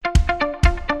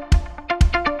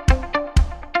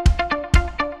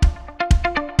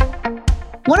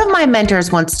One of my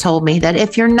mentors once told me that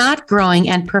if you're not growing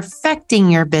and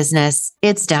perfecting your business,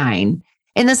 it's dying.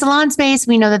 In the salon space,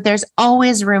 we know that there's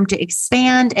always room to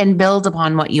expand and build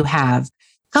upon what you have.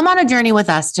 Come on a journey with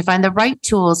us to find the right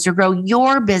tools to grow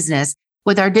your business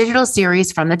with our digital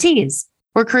series from the Tease.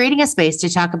 We're creating a space to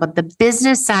talk about the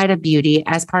business side of beauty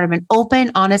as part of an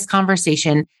open, honest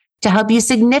conversation to help you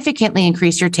significantly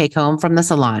increase your take home from the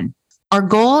salon. Our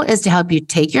goal is to help you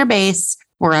take your base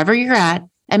wherever you're at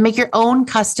and make your own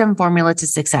custom formula to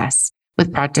success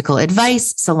with practical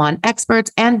advice, salon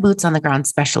experts, and boots on the ground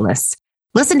specialists.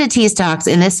 Listen to Tease Talks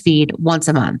in this feed once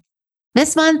a month.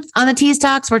 This month on the Tease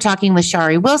Talks, we're talking with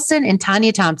Shari Wilson and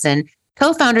Tanya Thompson,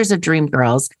 co-founders of Dream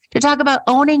Girls, to talk about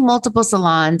owning multiple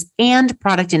salons and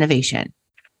product innovation.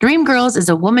 Dream Girls is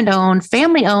a woman-owned,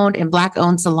 family-owned, and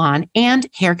Black-owned salon and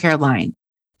hair care line.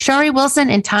 Shari Wilson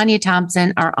and Tanya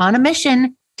Thompson are on a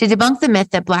mission to debunk the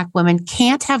myth that Black women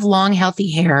can't have long,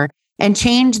 healthy hair and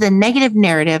change the negative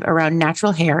narrative around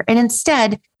natural hair and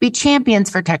instead be champions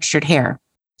for textured hair.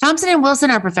 Thompson and Wilson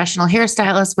are professional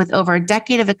hairstylists with over a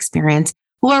decade of experience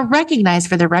who are recognized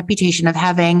for their reputation of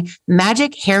having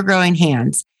magic hair growing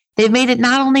hands. They've made it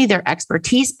not only their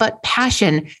expertise, but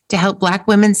passion to help Black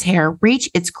women's hair reach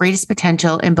its greatest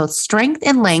potential in both strength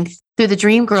and length through the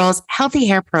Dream Girls Healthy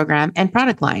Hair Program and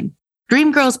product line.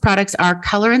 Dream Girls products are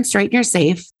color and straightener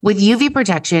safe with UV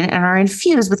protection and are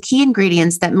infused with key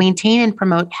ingredients that maintain and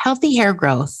promote healthy hair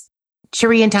growth.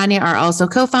 Shari and Tanya are also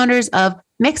co-founders of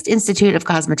Mixed Institute of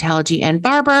Cosmetology and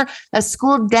Barber, a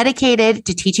school dedicated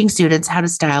to teaching students how to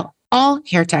style all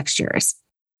hair textures.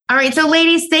 All right, so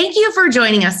ladies, thank you for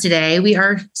joining us today. We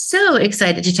are so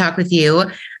excited to talk with you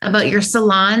about your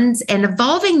salons and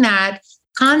evolving that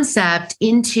concept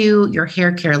into your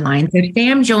hair care line. So today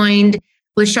I'm joined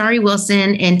with Shari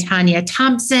Wilson and Tanya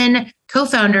Thompson,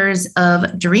 co-founders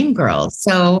of Dream Girls.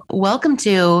 So welcome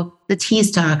to the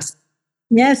Tease Talks.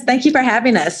 Yes, thank you for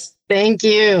having us. Thank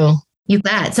you. You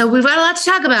bet. So we've got a lot to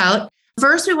talk about.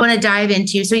 First, we want to dive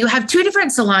into, so you have two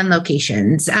different salon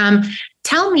locations.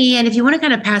 Tell me, and if you want to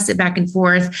kind of pass it back and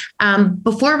forth,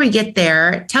 before we get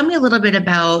there, tell me a little bit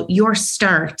about your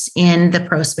start in the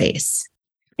pro space.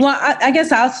 Well, I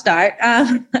guess I'll start.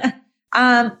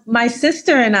 My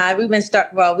sister and I,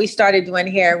 we started doing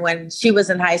hair when she was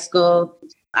in high school.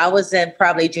 I was in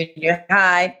probably junior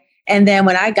high. And then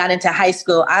when I got into high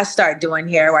school, I started doing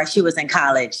hair while she was in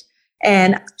college.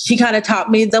 And she kind of taught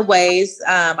me the ways.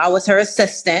 I was her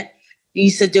assistant. We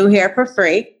used to do hair for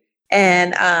free.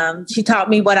 And she taught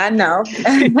me what I know.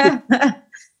 I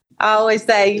always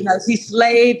say, she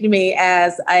slaved me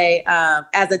as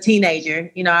a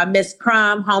teenager. I missed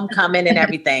prom, homecoming, and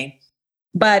everything.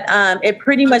 But it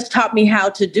pretty much taught me how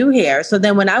to do hair. So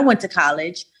then when I went to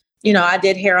college, I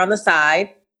did hair on the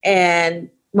side.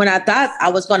 And when I thought I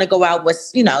was going to go out with,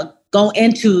 go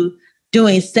into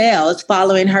doing sales,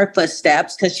 following her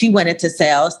footsteps, because she went into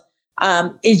sales,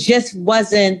 it just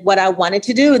wasn't what I wanted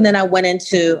to do. And then I went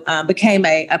into, became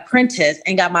an apprentice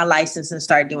and got my license and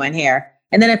started doing hair.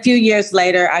 And then a few years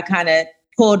later, I kind of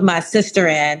pulled my sister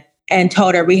in and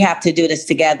told her we have to do this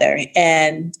together.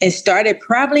 And it started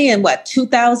probably in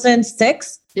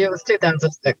 2006? Yeah, it was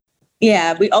 2006.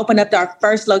 Yeah, we opened up our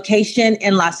first location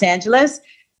in Los Angeles.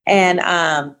 And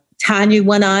Tanya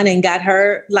went on and got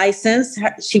her license.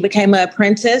 She became an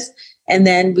apprentice. And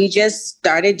then we just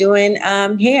started doing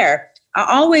hair. I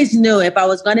always knew if I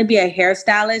was going to be a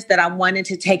hairstylist that I wanted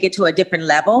to take it to a different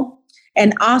level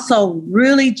and also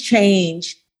really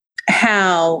change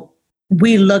how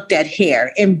we looked at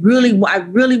hair. And I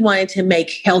really wanted to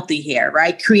make healthy hair,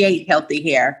 right? Create healthy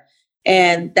hair.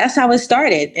 And that's how it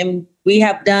started. And we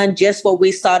have done just what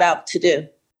we sought out to do.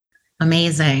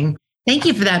 Amazing. Thank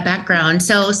you for that background.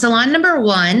 So salon number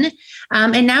one,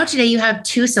 and now today you have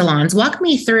two salons. Walk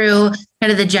me through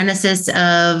kind of the genesis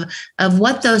of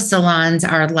what those salons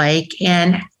are like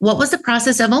and what was the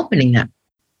process of opening them?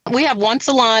 We have one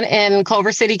salon in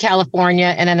Culver City,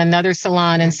 California, and then another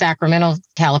salon in Sacramento,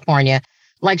 California.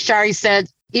 Like Shari said,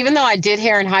 even though I did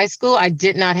hair in high school, I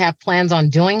did not have plans on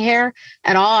doing hair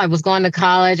at all. I was going to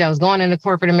college. I was going into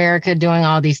corporate America, doing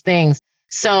all these things.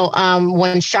 So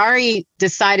when Shari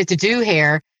decided to do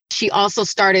hair, she also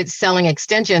started selling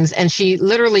extensions, and she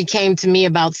literally came to me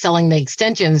about selling the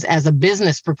extensions as a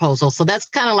business proposal. So that's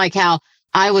kind of like how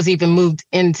I was even moved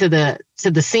into the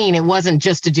scene. It wasn't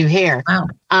just to do hair.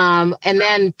 Wow. And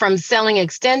then from selling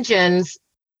extensions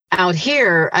out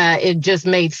here, it just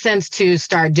made sense to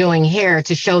start doing hair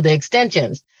to show the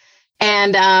extensions.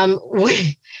 And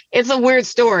it's a weird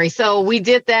story. So we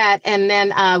did that. And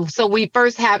then so we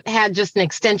first had just an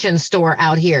extension store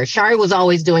out here. Shari was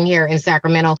always doing hair in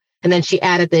Sacramento. And then she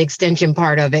added the extension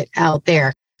part of it out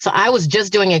there. So I was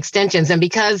just doing extensions. And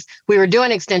because we were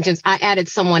doing extensions, I added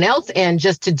someone else in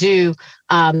just to do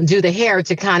the hair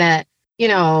to kind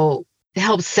of,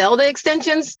 help sell the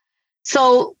extensions.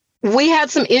 So we had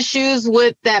some issues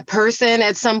with that person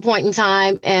at some point in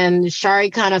time. And Shari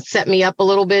kind of set me up a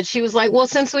little bit. She was like, well,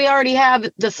 since we already have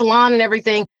the salon and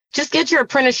everything, just get your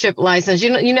apprenticeship license.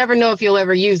 You never know if you'll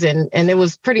ever use it. And it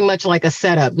was pretty much like a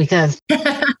setup because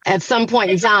at some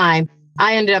point in time,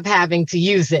 I ended up having to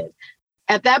use it.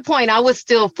 At that point, I was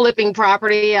still flipping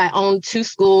property. I owned 2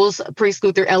 schools,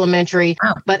 preschool through elementary,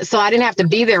 but so I didn't have to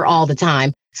be there all the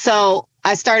time. So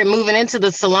I started moving into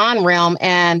the salon realm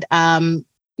and,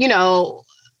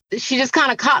 she just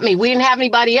kind of caught me. We didn't have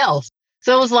anybody else.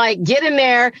 So it was like, get in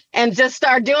there and just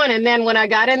start doing it. And then when I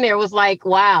got in there, it was like,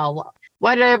 wow,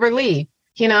 why did I ever leave?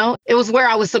 It was where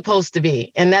I was supposed to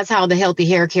be. And that's how the healthy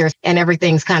hair care and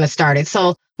everything's kind of started.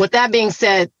 So with that being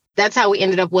said, that's how we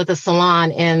ended up with a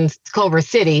salon in Culver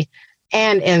City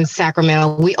and in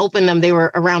Sacramento. We opened them. They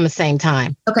were around the same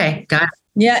time. Okay, got it.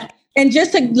 Yeah. And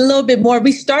just a little bit more,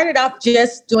 we started off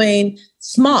just doing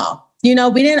small. We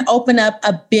didn't open up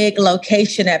a big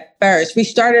location at first. We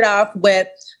started off with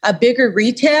a bigger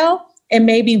retail and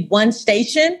maybe 1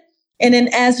 station. And then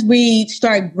as we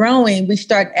start growing, we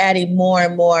start adding more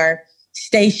and more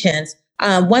stations.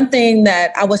 One thing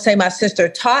that I would say my sister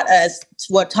taught us,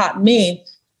 what taught me,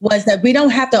 was that we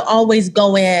don't have to always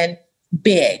go in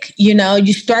big.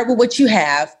 You start with what you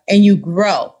have and you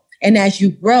grow. And as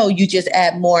you grow, you just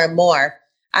add more and more.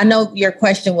 I know your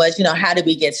question was, how did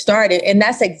we get started? And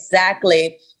that's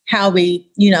exactly how we,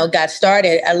 got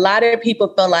started. A lot of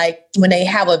people feel like when they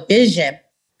have a vision,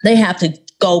 they have to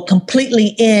go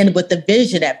completely in with the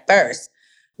vision at first.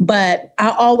 But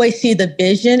I always see the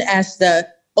vision as the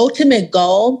ultimate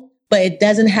goal, but it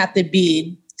doesn't have to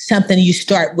be something you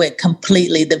start with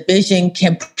completely. The vision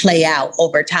can play out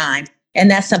over time. And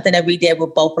that's something that we did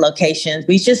with both locations.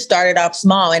 We just started off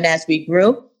small. And as we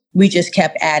grew, we just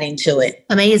kept adding to it.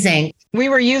 Amazing. We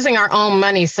were using our own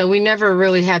money. So we never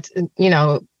really had to,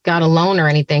 got a loan or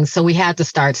anything. So we had to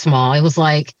start small. It was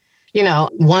like,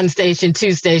 1 station,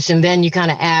 2 station, then you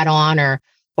kind of add on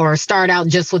or start out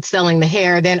just with selling the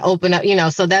hair, then open up,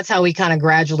 so that's how we kind of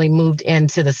gradually moved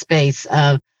into the space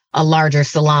of a larger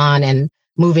salon and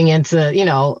moving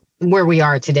into, where we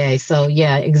are today. So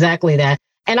yeah, exactly that.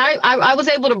 And I was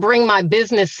able to bring my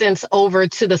business sense over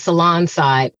to the salon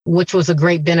side, which was a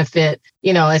great benefit,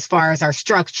 as far as our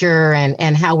structure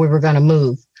and how we were going to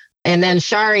move. And then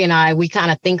Shari and I, we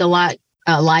kind of think a lot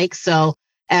alike. So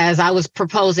as I was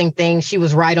proposing things, she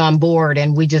was right on board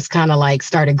and we just kind of like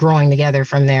started growing together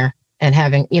from there and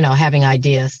having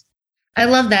ideas. I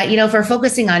love that. If we're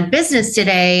focusing on business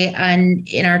today and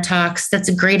in our talks, that's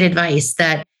a great advice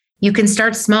that you can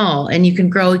start small and you can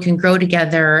grow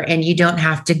together and you don't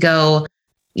have to go,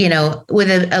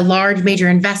 with a large major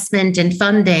investment and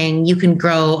funding, you can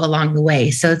grow along the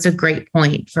way. So it's a great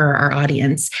point for our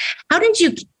audience. How did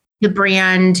you keep the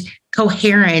brand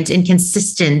coherent and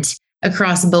consistent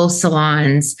across both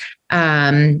salons?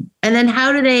 And then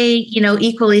how do they,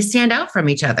 equally stand out from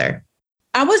each other?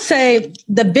 I would say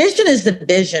the vision is the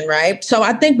vision, right? So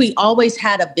I think we always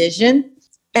had a vision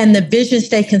and the vision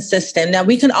stay consistent. Now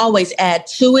we can always add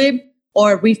to it,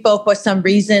 or we feel for some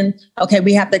reason, okay,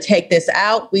 we have to take this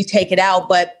out, we take it out.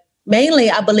 But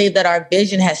mainly I believe that our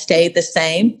vision has stayed the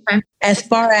same. Okay. As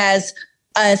far as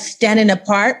us standing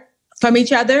apart from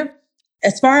each other,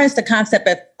 as far as the concept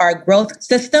of our growth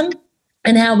system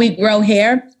and how we grow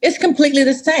hair, it's completely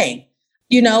the same.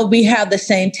 We have the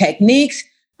same techniques.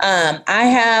 I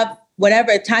have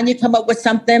whatever, Tanya come up with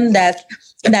something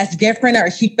that's different,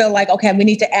 or she feel like, okay, we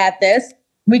need to add this.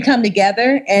 We come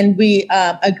together and we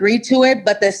agree to it.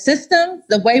 But the system,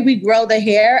 the way we grow the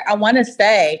hair, I want to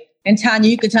say, and Tanya,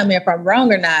 you can tell me if I'm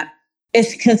wrong or not,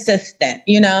 it's consistent,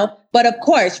 But of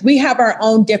course, we have our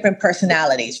own different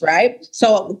personalities, right?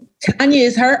 So Tanya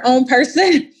is her own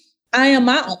person. I am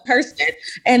my own person.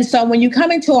 And so when you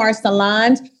come into our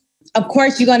salons, of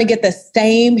course, you're going to get the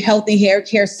same healthy hair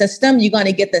care system. You're going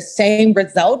to get the same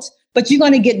results, but you're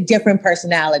going to get different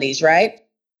personalities, right?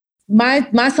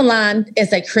 My salon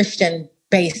is a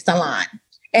Christian-based salon,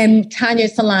 and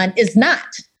Tanya's salon is not.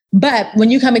 But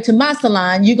when you come into my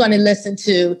salon, you're going to listen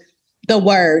to the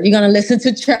word. You're going to listen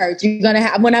to church. I'm going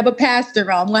to have a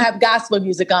pastor on. I'm going to have gospel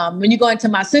music on. When you go into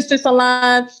my sister's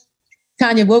salon,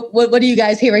 Tanya, what do you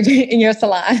guys hear in your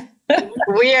salon?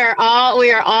 We are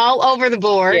all over the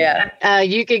board. Yeah.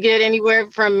 You could get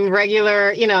anywhere from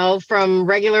regular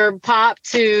pop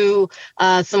to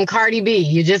some Cardi B.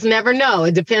 You just never know.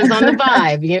 It depends on the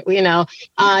vibe,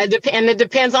 and it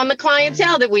depends on the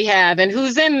clientele that we have and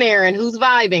who's in there and who's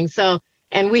vibing. So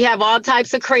And we have all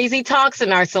types of crazy talks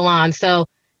in our salon. So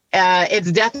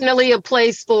it's definitely a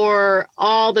place for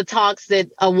all the talks that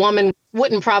a woman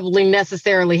wouldn't probably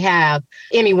necessarily have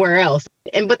anywhere else.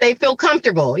 But they feel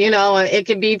comfortable. It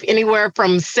could be anywhere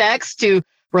from sex to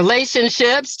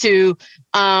relationships to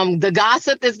the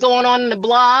gossip that's going on in the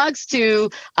blogs to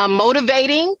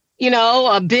motivating,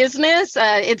 a business.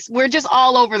 We're just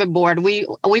all over the board.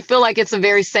 We feel like it's a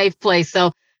very safe place.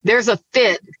 So there's a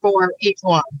fit for each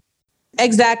one.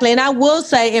 Exactly. And I will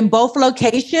say in both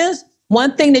locations,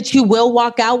 one thing that you will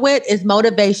walk out with is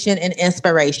motivation and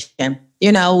inspiration,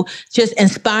 just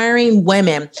inspiring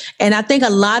women. And I think a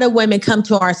lot of women come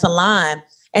to our salon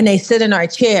and they sit in our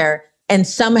chair and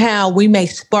somehow we may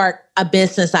spark a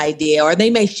business idea or they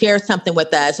may share something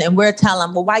with us and we're telling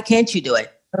them, well, why can't you do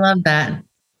it? I love that.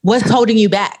 What's holding you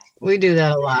back? We do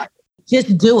that a lot.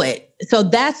 Just do it. So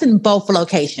that's in both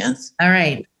locations. All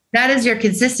right. That is your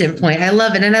consistent point. I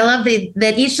love it. And I love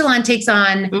that each salon takes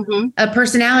on a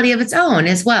personality of its own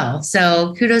as well.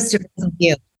 So kudos to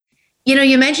you.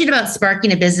 You mentioned about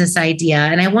sparking a business idea,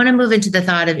 and I want to move into the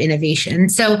thought of innovation.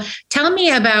 So tell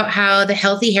me about how the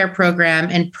Healthy Hair program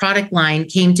and product line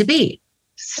came to be.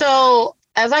 So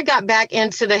as I got back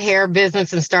into the hair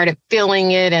business and started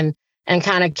feeling it and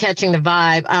kind of catching the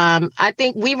vibe, I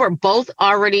think we were both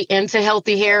already into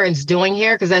healthy hair and doing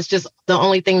hair because that's just the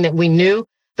only thing that we knew.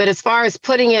 But as far as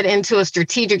putting it into a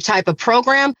strategic type of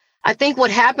program, I think what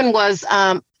happened was,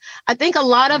 I think a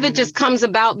lot of it just comes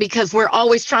about because we're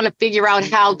always trying to figure out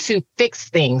how to fix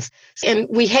things. And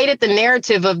we hated the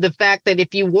narrative of the fact that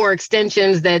if you wore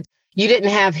extensions that you didn't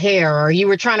have hair or you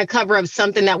were trying to cover up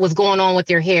something that was going on with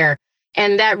your hair.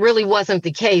 And that really wasn't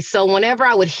the case. So whenever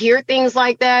I would hear things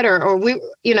like that, or we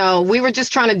were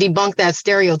just trying to debunk that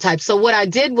stereotype. So what I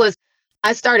did was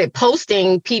I started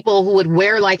posting people who would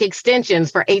wear like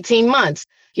extensions for 18 months,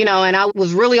 and I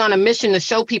was really on a mission to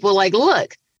show people like,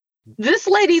 look, this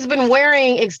lady's been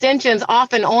wearing extensions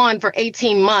off and on for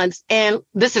 18 months. And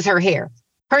this is her hair.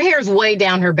 Her hair is way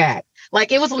down her back.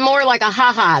 Like it was more like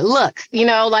a look,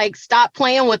 like stop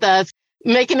playing with us,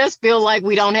 making us feel like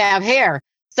we don't have hair.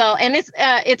 So, and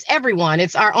it's everyone.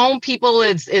 It's our own people.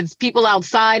 It's people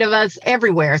outside of us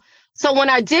everywhere. So when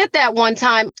I did that one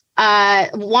time,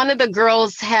 one of the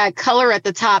girls had color at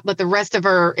the top, but the rest of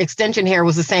her extension hair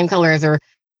was the same color as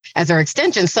her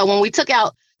extension. So when we took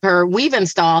out her weave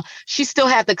install, she still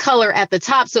had the color at the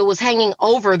top. So it was hanging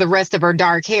over the rest of her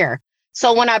dark hair.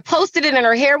 So when I posted it and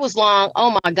her hair was long,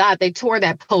 oh my God, they tore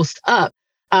that post up.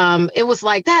 It was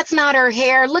like, that's not her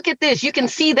hair. Look at this. You can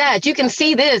see that. You can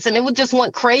see this. And it just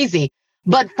went crazy.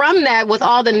 But from that, with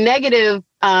all the negative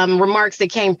remarks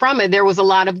that came from it, there was a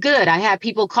lot of good. I had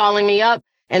people calling me up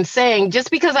and saying,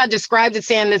 just because I described it,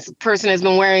 saying this person has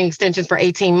been wearing extensions for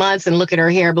 18 months and look at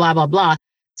her hair, blah, blah, blah.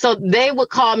 So they would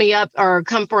call me up or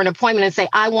come for an appointment and say,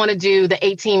 I want to do the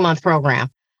 18-month program.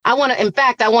 I want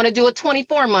to do a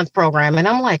 24-month program. And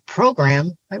I'm like,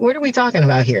 program? Like, what are we talking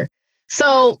about here?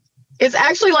 So it's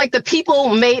actually like the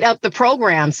people made up the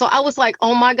program. So I was like,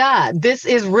 oh my God, this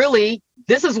is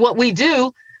what we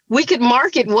do. We could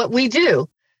market what we do.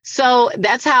 So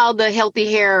that's how the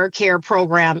Healthy Hair Care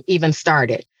program even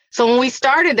started. So when we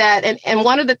started that, and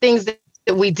one of the things that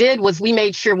we did was we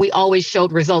made sure we always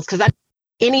showed results, because I didn't want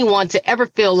anyone to ever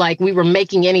feel like we were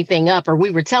making anything up or we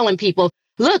were telling people,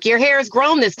 look, your hair has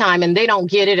grown this time, and they don't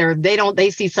get it, or they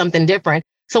see something different.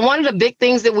 So one of the big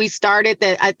things that we started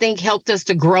that I think helped us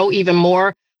to grow even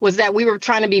more was that we were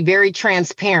trying to be very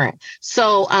transparent.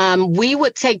 So we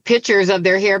would take pictures of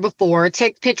their hair before,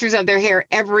 take pictures of their hair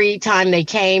every time they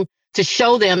came to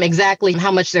show them exactly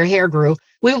how much their hair grew.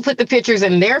 We would put the pictures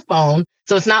in their phone.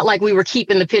 So it's not like we were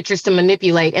keeping the pictures to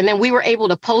manipulate. And then we were able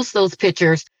to post those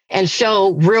pictures and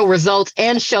show real results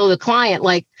and show the client,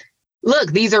 like,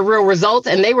 look, these are real results.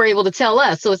 And they were able to tell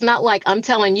us. So it's not like I'm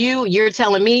telling you, you're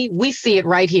telling me, we see it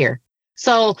right here.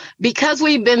 So because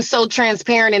we've been so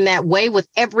transparent in that way with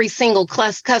every single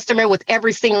customer, with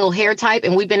every single hair type,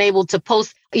 and we've been able to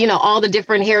post, all the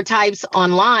different hair types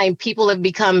online, people have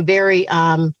become very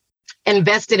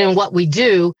invested in what we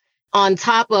do, on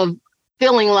top of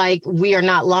feeling like we are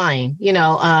not lying.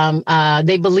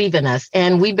 They believe in us,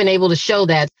 and we've been able to show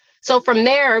that. So from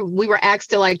there, we were asked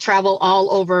to travel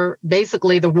all over,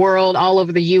 basically the world, all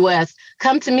over the U.S.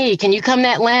 Come to me. Can you come to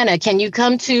Atlanta? Can you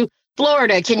come to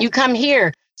Florida? Can you come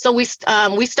here? So we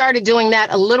started doing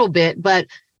that a little bit, but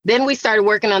then we started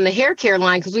working on the hair care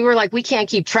line, because we were like, we can't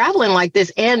keep traveling like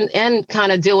this and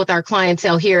kind of deal with our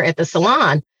clientele here at the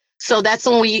salon. So that's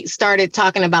when we started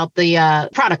talking about the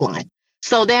product line.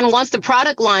 So then once the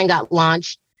product line got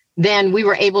launched, then we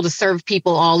were able to serve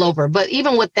people all over. But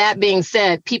even with that being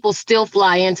said, people still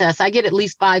fly into us. I get at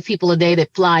least 5 people a day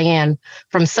that fly in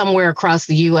from somewhere across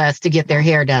the US to get their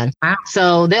hair done. Wow.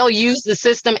 So they'll use the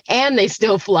system and they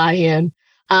still fly in.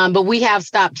 But we have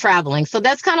stopped traveling. So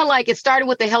that's kind of like it started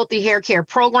with the Healthy Hair Care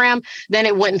program. Then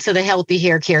it went into the Healthy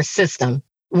Hair Care system,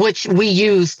 which we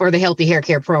use for the Healthy Hair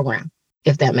Care program,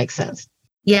 if that makes sense.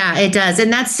 Yeah, it does.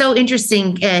 And that's so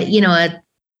interesting.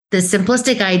 The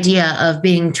simplistic idea of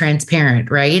being transparent,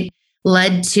 right,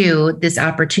 led to this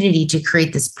opportunity to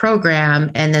create this program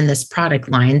and then this product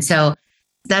line. So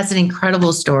that's an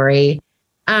incredible story.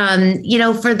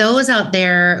 For those out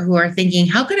there who are thinking,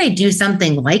 how could I do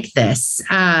something like this?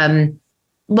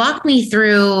 Walk me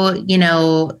through,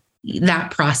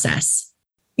 that process.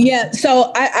 Yeah.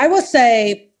 So I will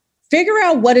say, figure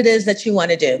out what it is that you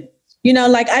want to do.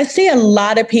 Like I see a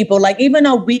lot of people, like even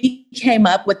though we came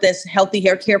up with this healthy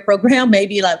hair care program,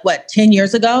 maybe 10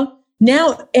 years ago,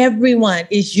 now everyone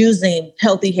is using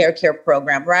healthy hair care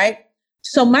program, right?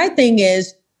 So my thing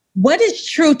is, what is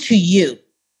true to you?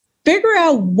 Figure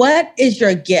out what is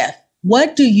your gift.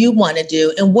 What do you want to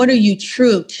do? And what are you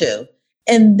true to?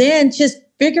 And then just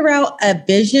figure out a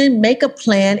vision, make a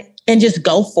plan, and just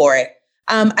go for it.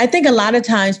 I think a lot of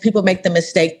times people make the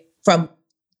mistake from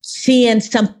seeing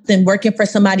something working for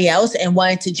somebody else and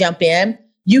wanting to jump in.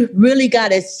 You really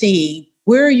got to see,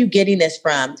 where are you getting this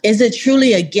from? Is it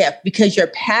truly a gift? Because you're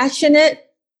passionate.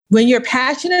 When you're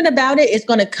passionate about it, it's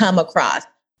going to come across.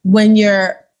 When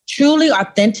you're truly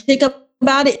authentic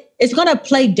about it, it's going to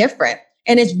play different.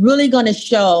 And it's really going to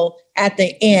show at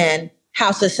the end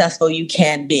how successful you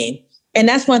can be. And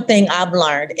that's one thing I've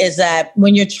learned is that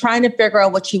when you're trying to figure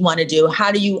out what you want to do,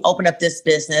 how do you open up this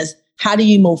business? How do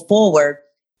you move forward?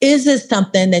 Is this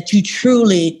something that you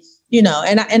truly,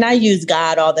 and I use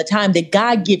God all the time, that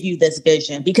God give you this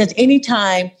vision? Because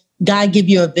anytime God give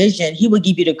you a vision, he will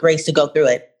give you the grace to go through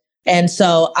it. And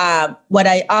so what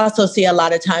I also see a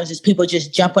lot of times is people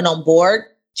just jumping on board,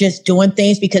 just doing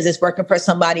things because it's working for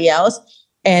somebody else.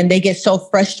 And they get so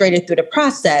frustrated through the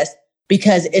process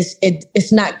because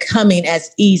it's not coming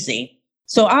as easy.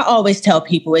 So I always tell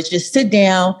people, it's just sit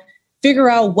down, figure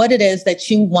out what it is that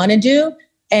you want to do,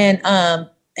 and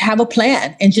have a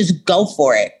plan and just go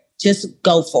for it. Just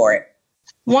go for it.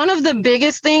 One of the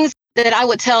biggest things that I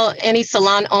would tell any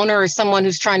salon owner or someone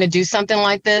who's trying to do something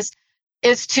like this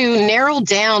is to narrow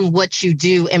down what you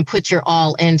do and put your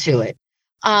all into it.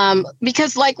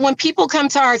 Because when people come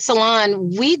to our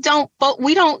salon, we don't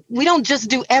just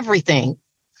do everything.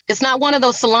 It's not one of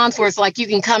those salons where it's like you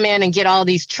can come in and get all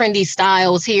these trendy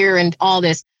styles here and all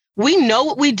this. We know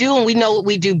what we do and we know what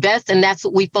we do best, and that's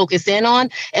what we focus in on.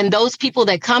 And those people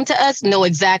that come to us know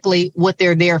exactly what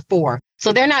they're there for.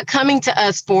 So they're not coming to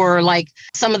us for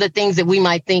some of the things that we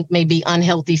might think may be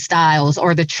unhealthy styles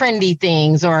or the trendy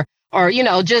things or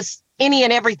just any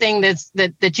and everything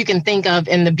that you can think of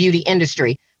in the beauty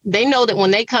industry. They know that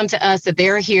when they come to us that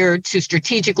they're here to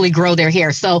strategically grow their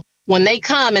hair. So when they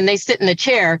come and they sit in the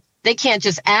chair, they can't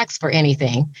just ask for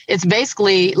anything. It's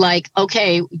basically like,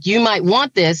 okay, you might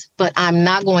want this, but I'm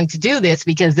not going to do this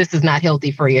because this is not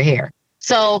healthy for your hair.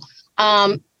 So,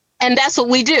 and that's what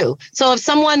we do. So if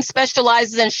someone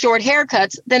specializes in short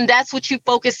haircuts, then that's what you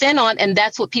focus in on. And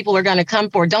that's what people are going to come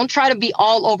for. Don't try to be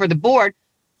all over the board.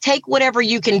 Take whatever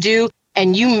you can do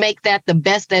and you make that the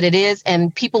best that it is.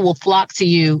 And people will flock to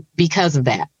you because of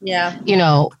that. Yeah.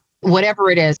 Whatever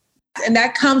it is. And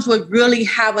that comes with really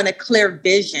having a clear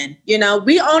vision. We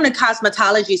own a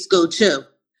cosmetology school too.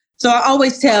 So I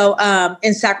always tell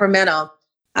in Sacramento,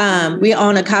 we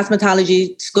own a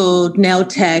cosmetology school, nail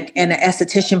tech, and an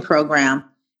esthetician program.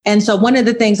 And so one of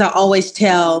the things I always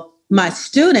tell my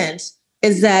students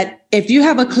is that if you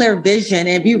have a clear vision,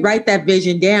 and if you write that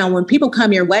vision down, when people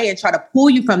come your way and try to pull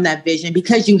you from that vision,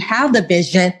 because you have the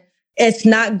vision,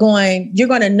 you're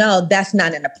going to know that's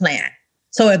not in the plan.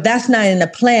 So if that's not in the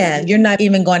plan, you're not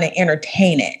even going to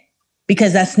entertain it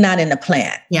because that's not in the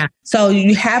plan. Yeah. So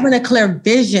you having a clear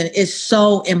vision is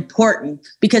so important,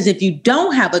 because if you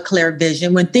don't have a clear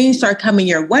vision, when things start coming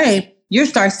your way, you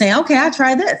start saying, okay, I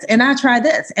try this and I try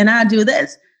this and I do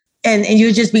this. And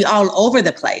you just be all over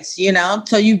the place,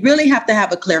 So you really have to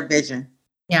have a clear vision.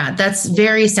 Yeah, that's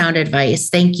very sound advice.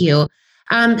 Thank you.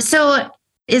 So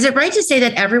is it right to say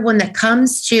that everyone that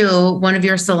comes to one of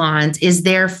your salons is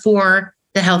there for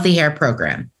the healthy hair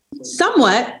program?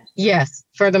 Somewhat. Yes,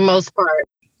 for the most part.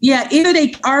 Yeah, either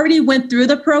they already went through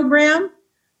the program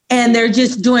and they're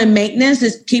just doing maintenance,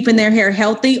 is keeping their hair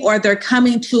healthy, or they're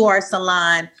coming to our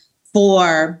salon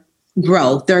for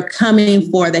growth. They're coming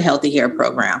for the healthy hair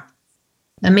program.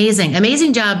 Amazing.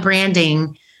 Amazing job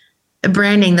branding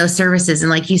branding those services. And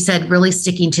like you said, really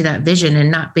sticking to that vision and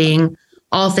not being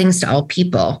all things to all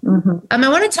people. I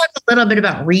want to talk a little bit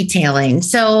about retailing.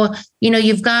 So,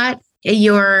 you've got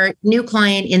your new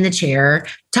client in the chair.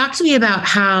 Talk to me about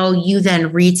how you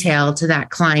then retail to that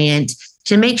client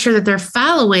to make sure that they're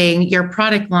following your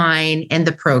product line and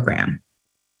the program.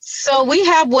 So we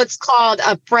have what's called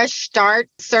a fresh start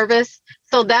service.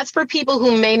 So that's for people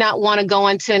who may not want to go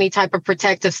into any type of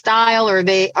protective style, or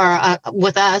they are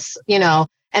with us,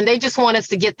 and they just want us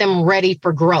to get them ready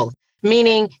for growth.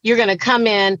 Meaning you're going to come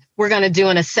in, we're going to do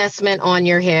an assessment on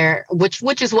your hair,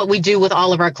 which is what we do with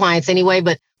all of our clients anyway.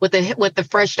 But with the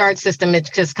fresh start system,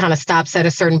 it just kind of stops at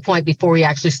a certain point before we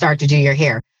actually start to do your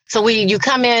hair. So you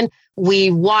come in, we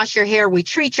wash your hair, we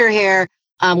treat your hair,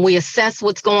 we assess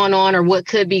what's going on or what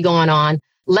could be going on,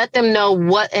 let them know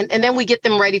what, and then we get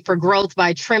them ready for growth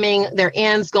by trimming their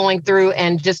ends, going through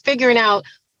and just figuring out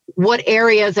what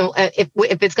areas, and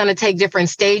if it's going to take different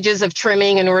stages of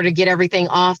trimming in order to get everything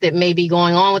off that may be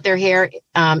going on with their hair.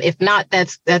 If not,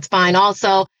 that's fine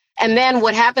also. And then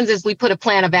what happens is we put a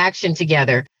plan of action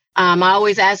together. I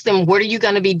always ask them, what are you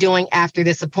going to be doing after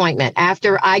this appointment?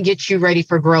 After I get you ready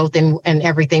for growth and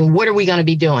everything, what are we going to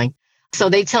be doing? So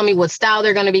they tell me what style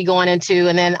they're going to be going into.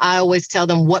 And then I always tell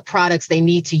them what products they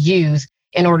need to use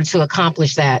in order to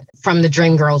accomplish that from the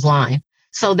Dream Girls line.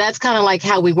 So that's kind of like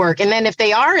how we work. And then if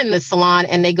they are in the salon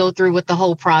and they go through with the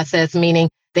whole process, meaning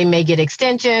they may get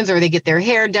extensions or they get their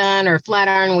hair done or flat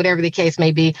iron, whatever the case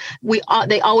may be,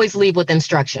 they always leave with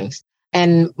instructions.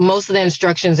 And most of the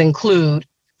instructions include,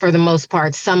 for the most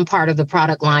part, some part of the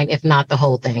product line, if not the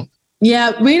whole thing.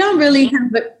 Yeah, we don't really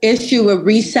have an issue with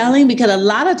reselling because a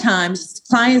lot of times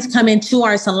clients come into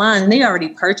our salon and they already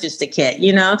purchased the kit,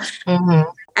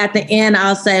 At the end,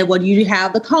 I'll say, well, do you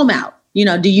have the comb out?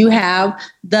 Do you have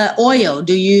the oil?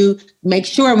 Do you make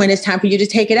sure when it's time for you to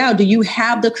take it out, do you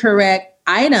have the correct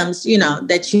items,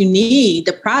 that you need,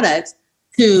 the products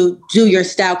to do your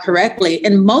style correctly?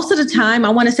 And most of the time, I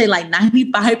want to say like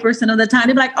 95% of the time,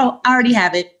 they're like, oh, I already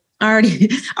have it. I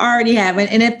already have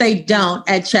it. And if they don't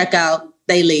at checkout,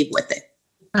 they leave with it.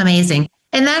 Amazing.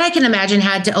 And that I can imagine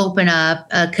had to open up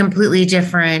a completely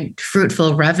different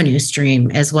fruitful revenue stream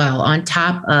as well on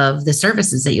top of the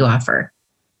services that you offer.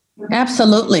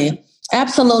 Absolutely.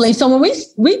 So when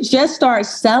we just started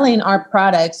selling our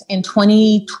products in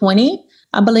 2020,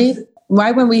 I believe,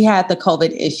 right when we had the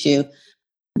COVID issue,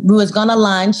 we was going to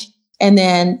launch. And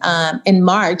then in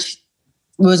March,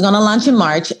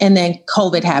 and then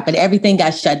COVID happened. Everything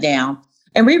got shut down.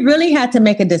 And we really had to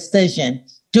make a decision.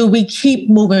 Do we keep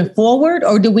moving forward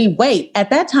or do we wait? At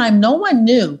that time, no one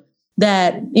knew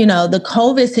that, the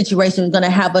COVID situation was going to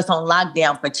have us on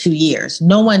lockdown for 2 years.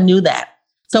 No one knew that.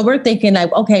 So we're thinking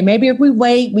like, okay, maybe if we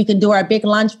wait, we can do our big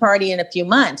launch party in a few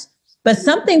months. But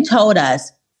something told us,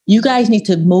 you guys need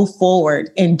to move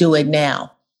forward and do it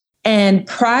now. And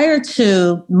prior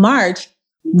to March,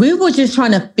 we were just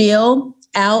trying to feel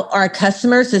out our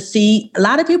customers to see. A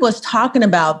lot of people is talking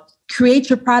about create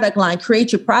your product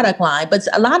line. But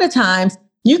a lot of times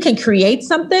you can create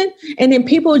something and then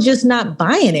people are just not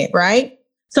buying it, right?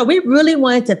 So we really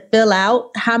wanted to fill out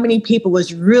how many people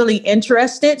was really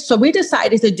interested. So we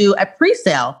decided to do a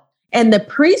pre-sale. And the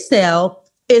pre-sale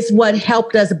is what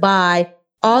helped us buy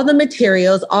all the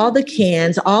materials, all the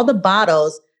cans, all the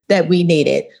bottles that we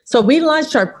needed. So we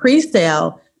launched our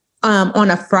pre-sale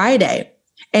on a Friday.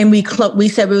 And we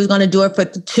said we was going to do it for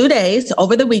 2 days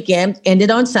over the weekend, ended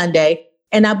on Sunday.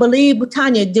 And I believe,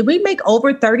 Tanya, did we make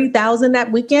over 30,000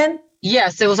 that weekend?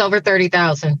 Yes, it was over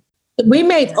 30,000. We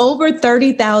made over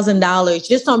 $30,000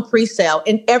 just on pre-sale.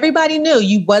 And everybody knew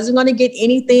you wasn't going to get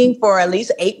anything for at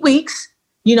least 8 weeks,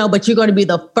 but you're going to be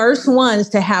the first ones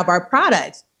to have our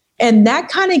products. And that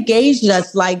kind of gauged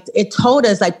us, like it told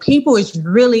us like people is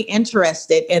really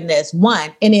interested in this,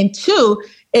 one. And then two,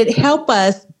 it helped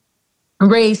us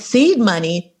raise seed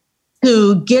money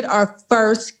to get our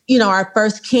first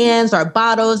cans, our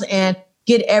bottles, and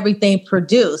get everything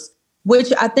produced,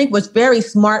 which I think was very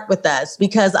smart with us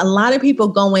because a lot of people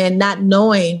go in not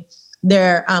knowing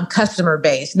their customer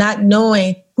base, not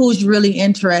knowing who's really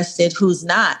interested, who's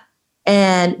not.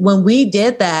 And when we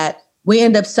did that, we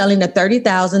ended up selling the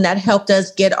 30,000. That helped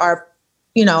us get our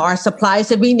supplies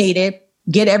that we needed,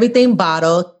 get everything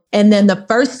bottled. And then the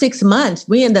first 6 months,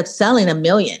 we ended up selling 1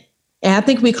 million. And I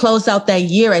think we closed out that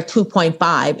year at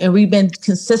 2.5, and we've been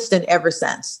consistent ever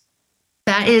since.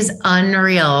 That is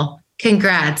unreal.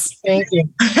 Congrats. Thank you.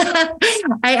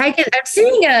 I'm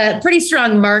seeing a pretty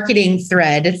strong marketing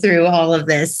thread through all of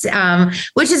this,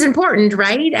 which is important,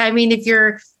 right? I mean, if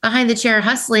you're behind the chair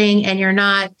hustling and you're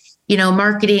not,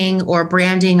 marketing or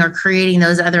branding or creating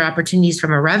those other opportunities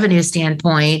from a revenue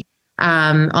standpoint,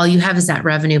 all you have is that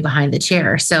revenue behind the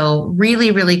chair. So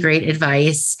really, really great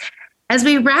advice. As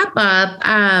we wrap up,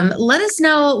 let us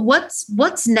know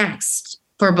what's next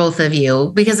for both of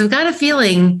you, because I've got a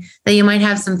feeling that you might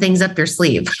have some things up your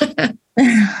sleeve.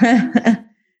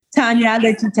 Tanya, I'll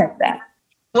let you take that.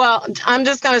 Well, I'm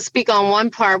just going to speak on one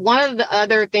part. One of the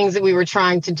other things that we were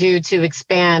trying to do to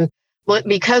expand,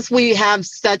 because we have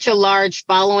such a large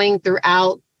following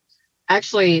throughout,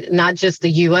 actually not just the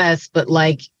US, but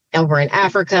like over in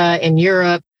Africa and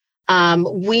Europe,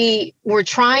 we were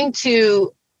trying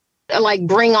to like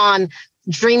bring on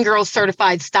Dream Girl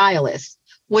certified stylists,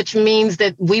 which means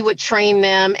that we would train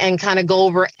them and kind of go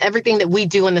over everything that we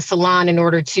do in the salon in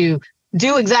order to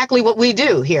do exactly what we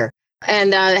do here,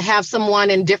 and have someone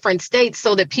in different states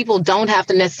so that people don't have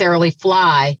to necessarily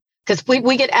fly. Because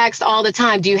we get asked all the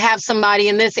time, do you have somebody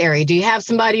in this area? Do you have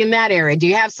somebody in that area? Do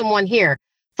you have someone here?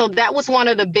 So that was one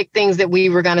of the big things that we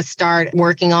were going to start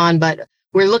working on. But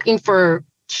we're looking for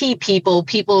key people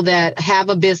that have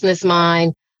a business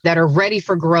mind, that are ready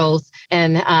for growth,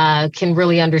 and can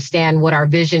really understand what our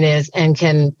vision is and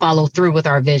can follow through with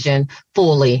our vision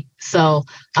fully. So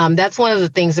that's one of the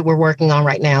things that we're working on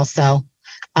right now. So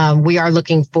we are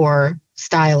looking for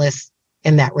stylists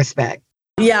in that respect.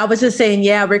 Yeah, I was just saying,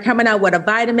 we're coming out with a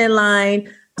vitamin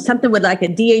line, something with like a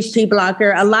DHT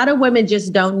blocker. A lot of women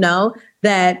just don't know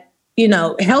that,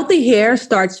 healthy hair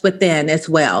starts within as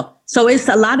well. So it's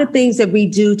a lot of things that we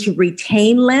do to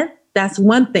retain length. That's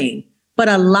one thing. But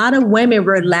a lot of women,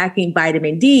 we're lacking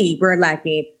vitamin D, we're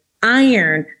lacking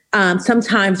iron.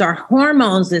 Sometimes our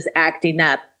hormones is acting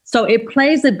up. So it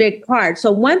plays a big part.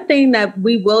 So one thing that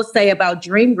we will say about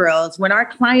Dream Girls, when our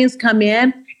clients come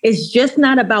in, it's just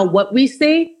not about what we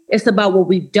see, it's about what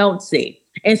we don't see.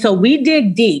 And so we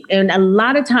dig deep. And a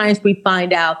lot of times we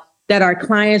find out that our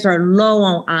clients are low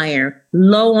on iron,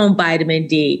 low on vitamin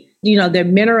D. Their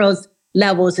minerals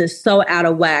levels is so out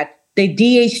of whack. The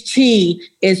DHT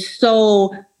is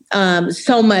so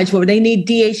much where they need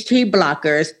DHT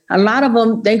blockers. A lot of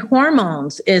them, their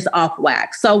hormones is off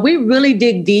whack. So we really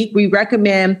dig deep. We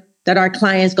recommend that our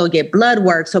clients go get blood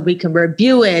work so we can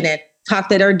review it and talk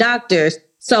to their doctors.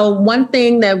 So one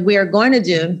thing that we're going to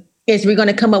do is we're going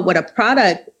to come up with a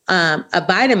product, a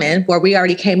vitamin, where we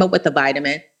already came up with the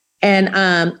vitamin, and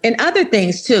other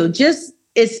things too. Just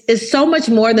it's so much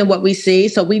more than what we see.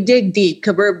 So we dig deep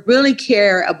because we really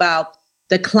care about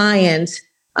the clients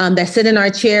that sit in our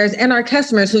chairs and our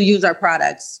customers who use our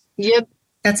products. Yep.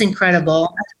 That's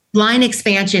incredible. Line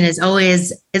expansion is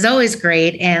always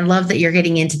great, and love that you're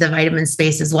getting into the vitamin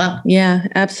space as well. Yeah,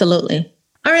 absolutely.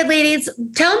 All right, ladies,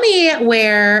 tell me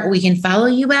where we can follow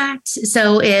you at.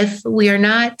 So if we are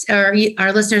not, or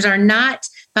our listeners are not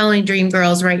following Dream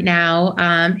Girls right now,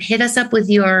 hit us up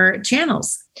with your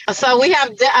channels. So we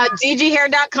have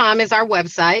dghair.com is our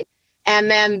website. And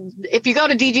then if you go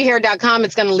to dghair.com,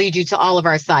 it's going to lead you to all of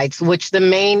our sites, which the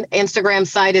main Instagram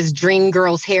site is Dream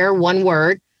Girls Hair, one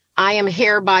word. I am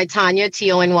Hair by Tanya,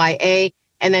 Tonya.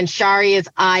 And then Shari is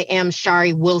I am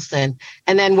Shari Wilson.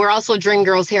 And then we're also Dream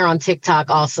Girls Hair on TikTok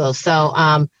also.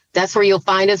 So that's where you'll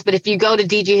find us. But if you go to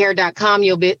dghair.com,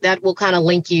 that will kind of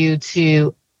link you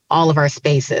to all of our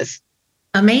spaces.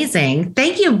 Amazing.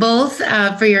 Thank you both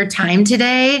for your time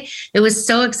today. It was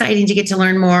so exciting to get to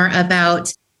learn more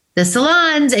about the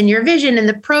salons and your vision and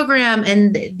the program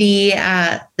and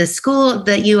the school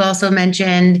that you also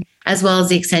mentioned, as well as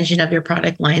the extension of your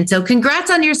product line. So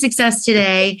congrats on your success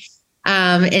today.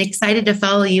 And excited to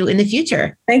follow you in the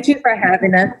future. Thank you for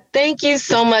having us. Thank you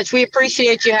so much. We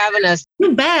appreciate you having us.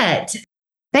 You bet.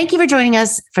 Thank you for joining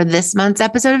us for this month's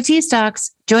episode of Tease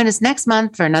Talks. Join us next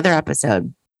month for another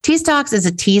episode. Tease Talks is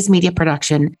a Tease media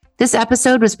production. This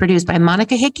episode was produced by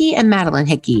Monica Hickey and Madeline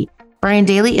Hickey. Brian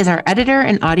Daly is our editor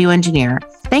and audio engineer.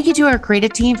 Thank you to our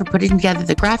creative team for putting together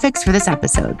the graphics for this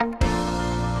episode.